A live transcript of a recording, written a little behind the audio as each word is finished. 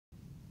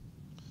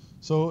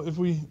So if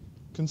we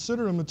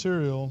consider a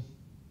material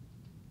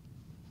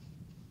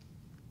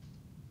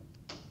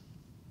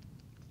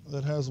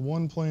that has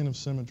one plane of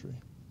symmetry,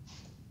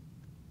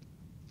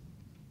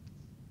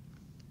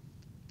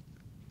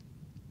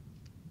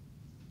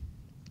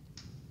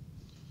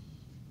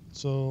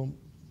 so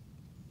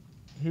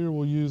here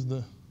we'll use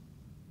the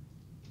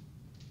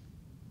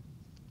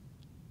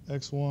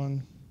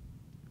X1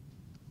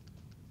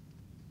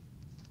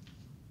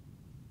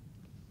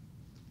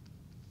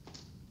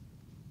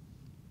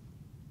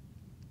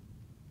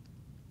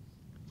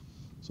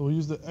 So we'll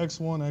use the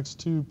X1,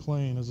 X2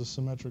 plane as a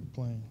symmetric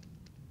plane.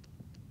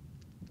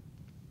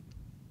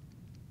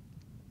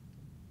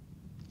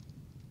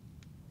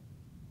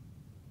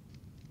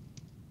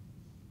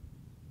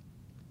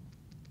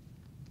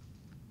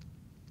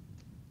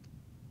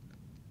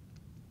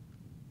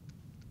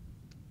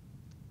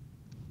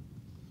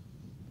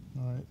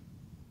 All right.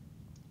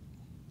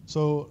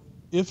 So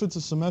if it's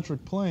a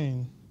symmetric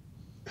plane,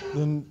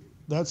 then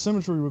that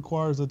symmetry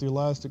requires that the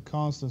elastic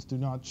constants do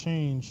not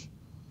change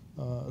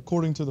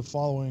according to the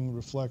following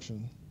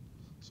reflection.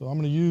 So I'm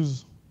going to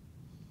use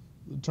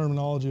the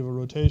terminology of a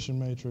rotation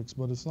matrix,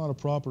 but it's not a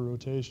proper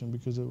rotation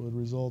because it would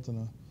result in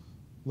a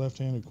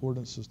left-handed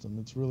coordinate system.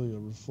 It's really a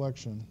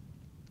reflection,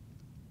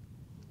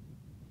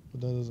 but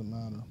that doesn't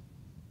matter.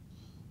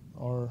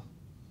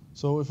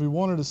 So if we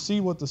wanted to see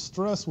what the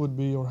stress would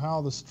be or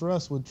how the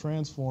stress would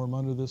transform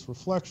under this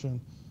reflection,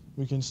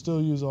 we can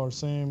still use our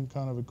same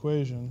kind of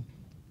equation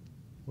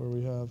where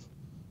we have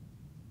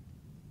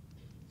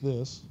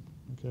this,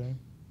 okay?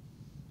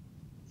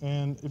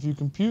 And if you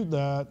compute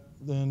that,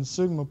 then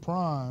sigma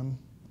prime,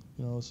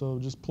 so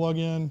just plug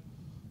in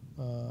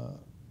a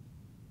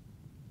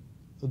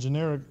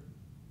generic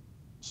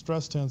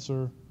stress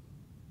tensor,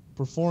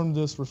 perform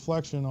this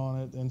reflection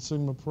on it, and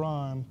sigma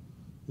prime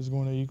is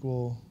going to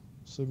equal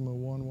sigma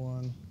 1,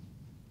 1,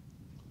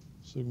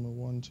 sigma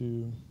 1,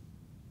 2,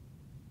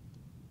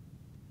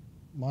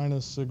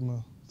 minus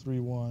sigma 3,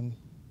 1,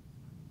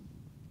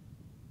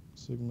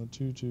 sigma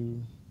 2,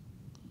 2,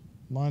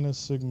 minus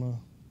sigma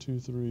 2,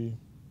 3,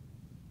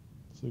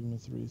 sigma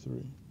 3,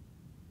 3.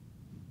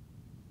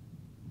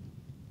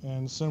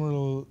 And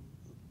similarly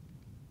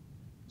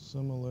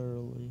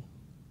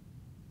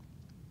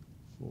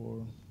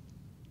for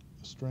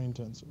a strain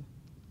tensor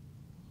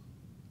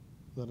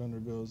that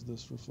undergoes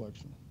this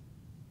reflection.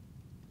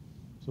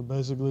 So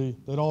basically,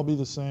 they'd all be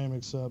the same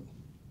except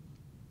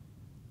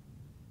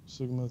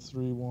sigma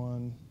 3,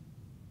 1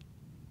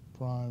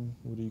 prime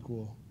would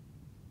equal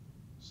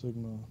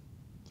sigma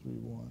 3,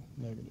 1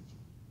 negative.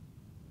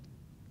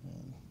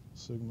 And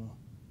sigma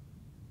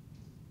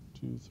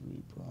 2,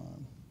 3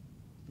 prime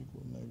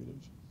equal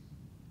negative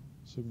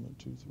sigma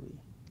 2, 3.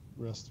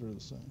 The rest are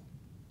the same.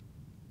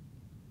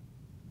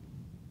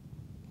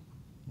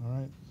 All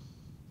right.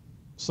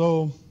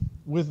 So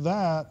with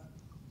that,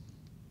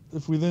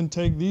 if we then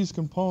take these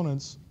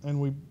components and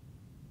we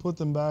put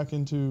them back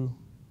into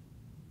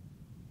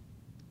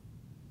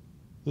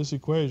this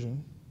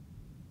equation,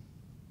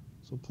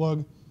 so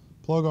plug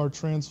our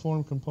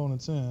transformed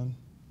components in,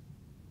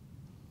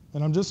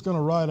 and I'm just going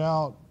to write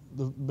out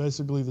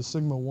basically the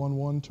sigma 1,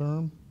 1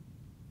 term.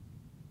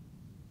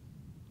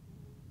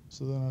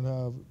 So then I'd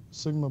have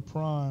sigma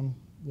prime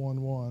 1,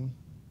 1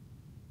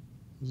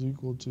 is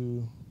equal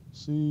to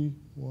C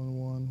 1,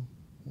 1,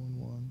 1,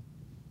 1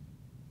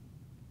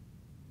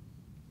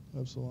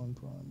 epsilon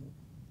prime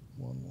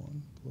 1,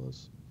 1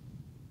 plus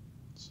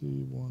C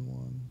 1,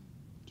 1,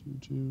 2,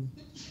 2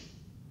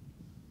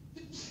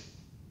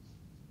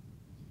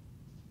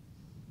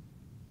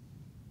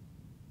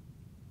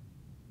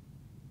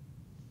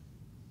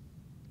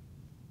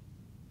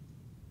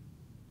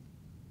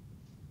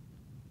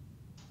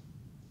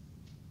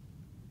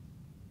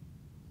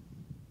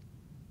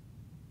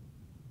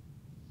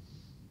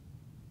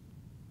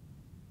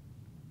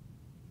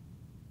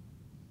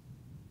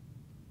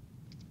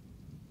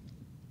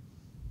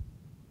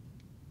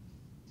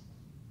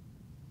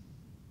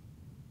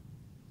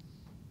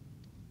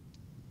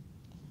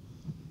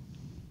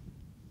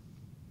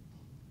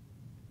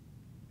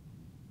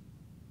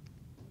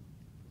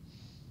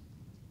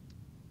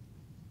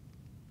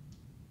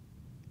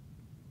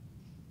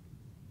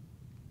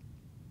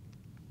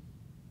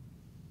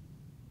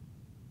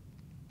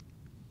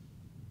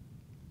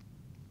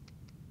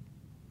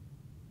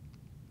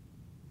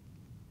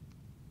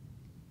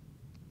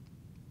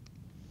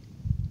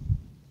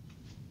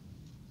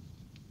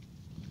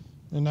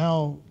 And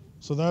now,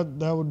 so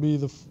that would be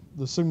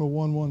the sigma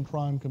 1, 1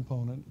 prime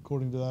component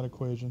according to that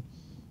equation.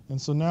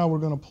 And so now we're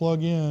going to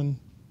plug in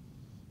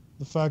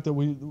the fact that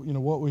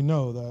what we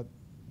know, that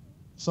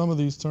some of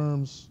these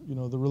terms,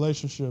 the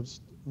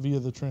relationships via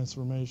the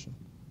transformation,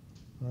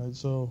 right?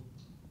 So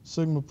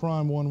sigma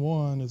prime 1,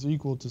 1 is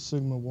equal to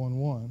sigma 1,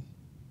 1,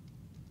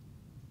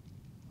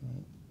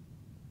 right?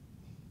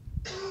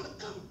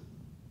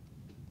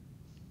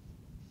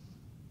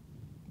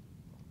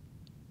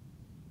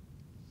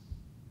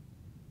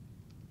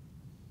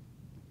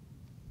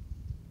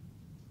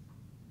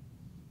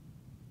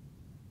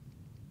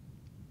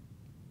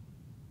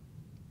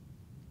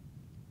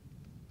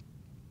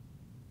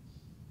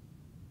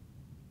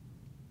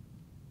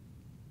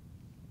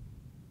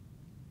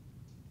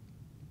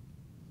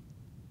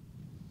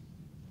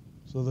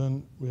 So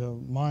then we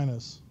have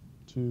minus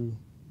 2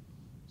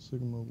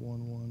 sigma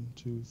 1, 1,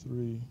 2,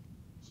 3,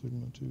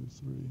 sigma 2,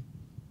 3,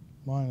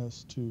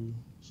 minus 2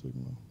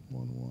 sigma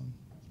 1, 1,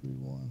 3,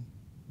 1,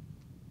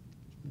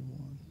 3,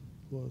 1,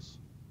 plus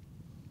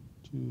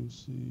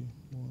 2c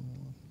 1,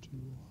 1, 2,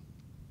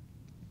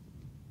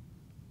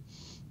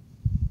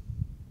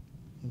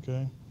 1.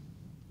 Okay?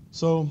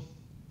 So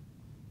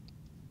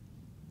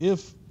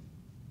if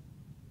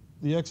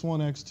the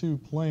x1,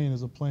 x2 plane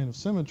is a plane of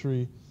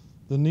symmetry,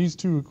 then these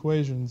two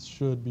equations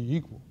should be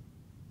equal.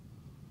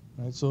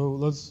 Right? So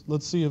let's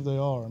see if they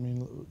are. I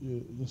mean,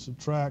 you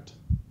subtract.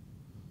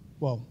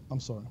 Well, I'm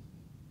sorry.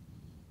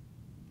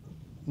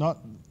 Not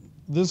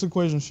this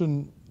equation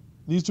shouldn't.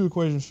 These two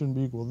equations shouldn't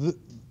be equal. Let's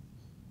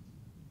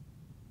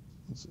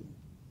see.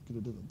 Get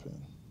a different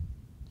pen.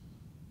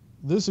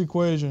 This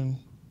equation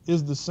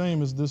is the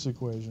same as this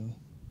equation,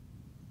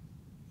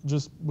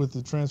 just with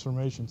the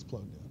transformations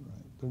plugged in.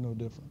 Right? They're no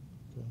different.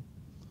 Okay.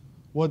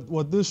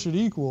 What this should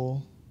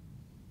equal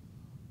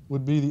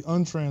would be the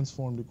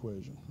untransformed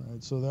equation,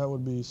 right? So that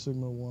would be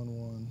sigma 1,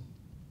 1.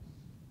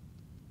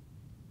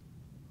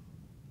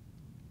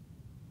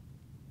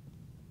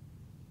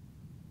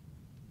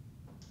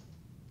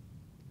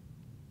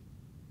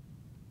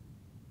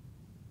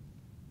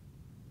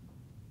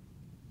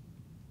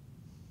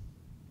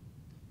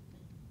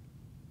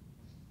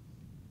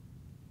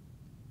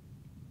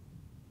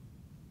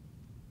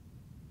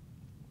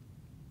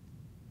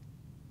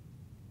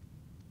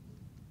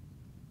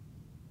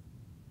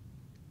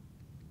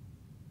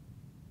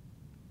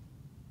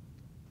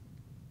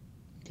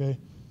 Okay,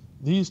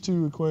 these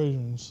two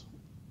equations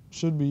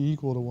should be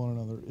equal to one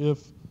another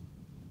if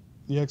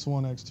the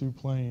x1, x2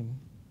 plane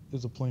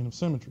is a plane of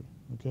symmetry.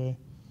 Okay,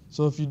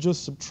 so if you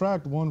just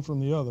subtract one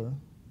from the other,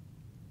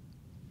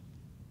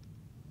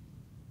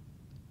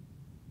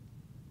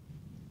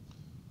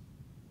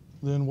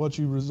 then what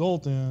you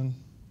result in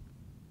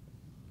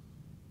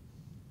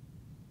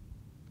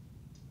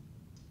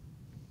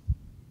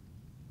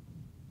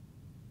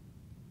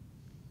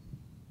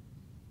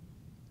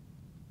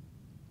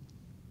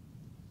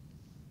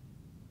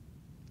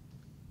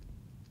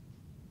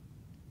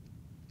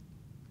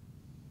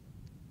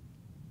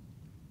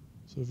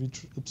so if you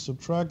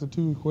subtract the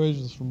two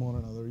equations from one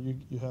another,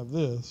 you have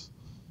this.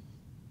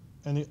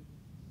 And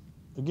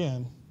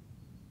again,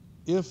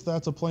 if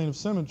that's a plane of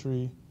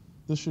symmetry,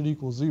 this should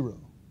equal 0.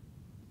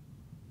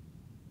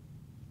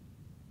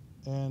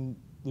 And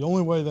the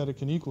only way that it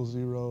can equal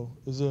 0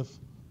 is if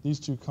these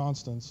two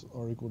constants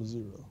are equal to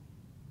 0.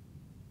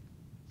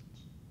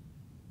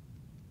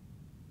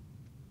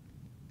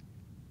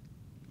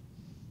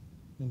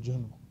 In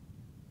general.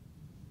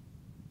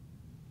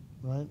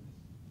 Right?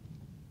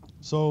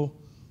 So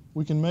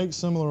we can make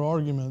similar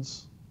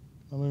arguments.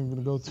 I'm not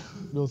even going to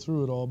go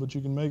through it all, but you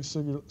can make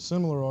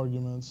similar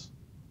arguments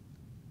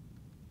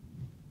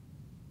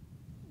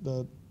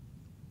that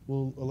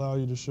will allow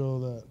you to show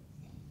that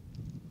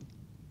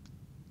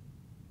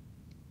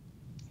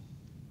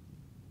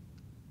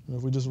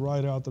if we just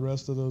write out the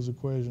rest of those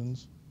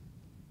equations,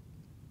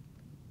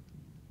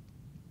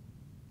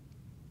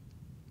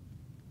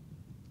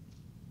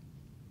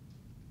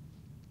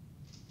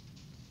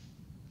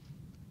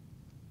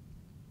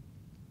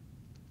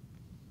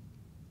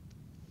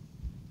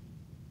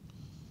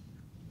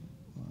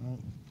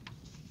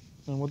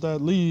 and what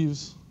that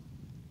leaves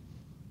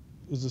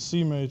is a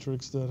C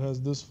matrix that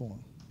has this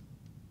form.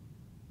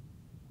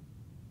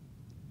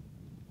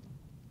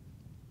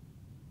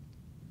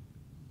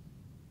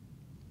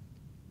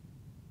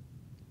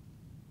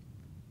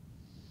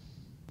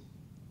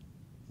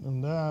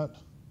 And that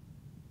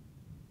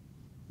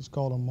is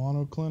called a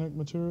monoclinic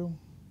material.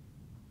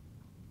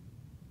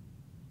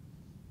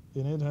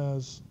 And it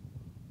has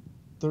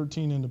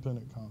 13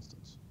 independent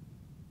constants.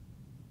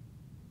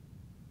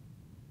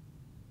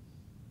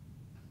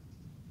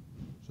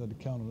 I had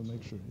to count them to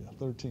make sure. Yeah,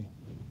 13.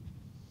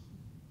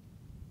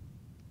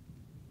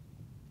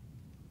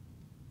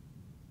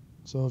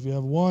 So if you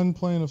have one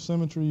plane of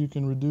symmetry, you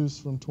can reduce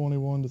from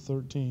 21 to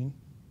 13.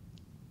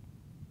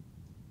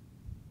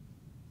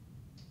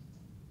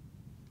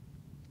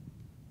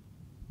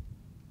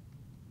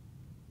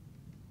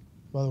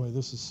 By the way,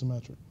 this is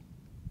symmetric.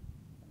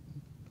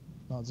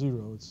 Not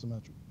 0, it's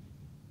symmetric.